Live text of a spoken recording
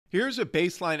Here's a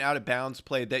baseline out of bounds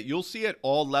play that you'll see at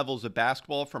all levels of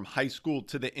basketball from high school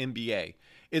to the NBA.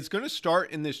 It's going to start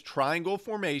in this triangle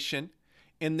formation.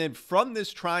 And then from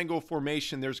this triangle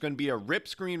formation, there's going to be a rip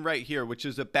screen right here, which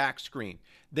is a back screen.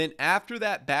 Then after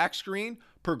that back screen,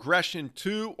 progression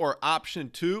 2 or option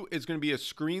 2 is going to be a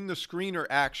screen the screener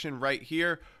action right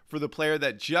here for the player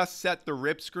that just set the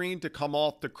rip screen to come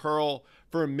off the curl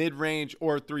for a mid-range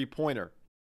or three-pointer.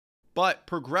 But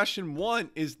progression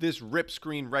 1 is this rip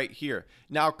screen right here.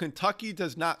 Now, Kentucky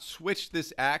does not switch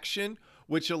this action,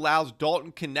 which allows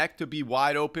Dalton Knecht to be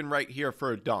wide open right here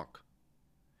for a dunk.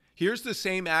 Here's the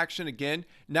same action again.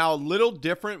 Now, a little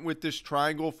different with this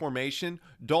triangle formation.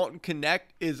 Dalton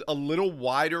Knecht is a little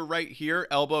wider right here,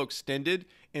 elbow extended,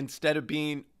 instead of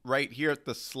being right here at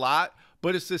the slot.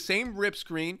 But it's the same rip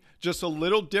screen, just a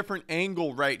little different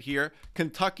angle right here.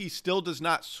 Kentucky still does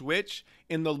not switch,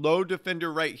 and the low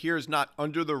defender right here is not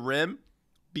under the rim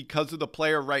because of the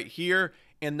player right here.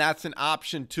 And that's an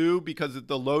option 2 because if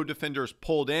the low defender is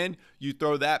pulled in, you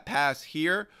throw that pass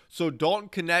here. So Dalton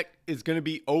Knecht is going to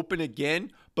be open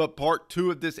again, but part 2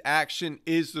 of this action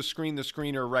is the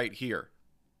screener right here.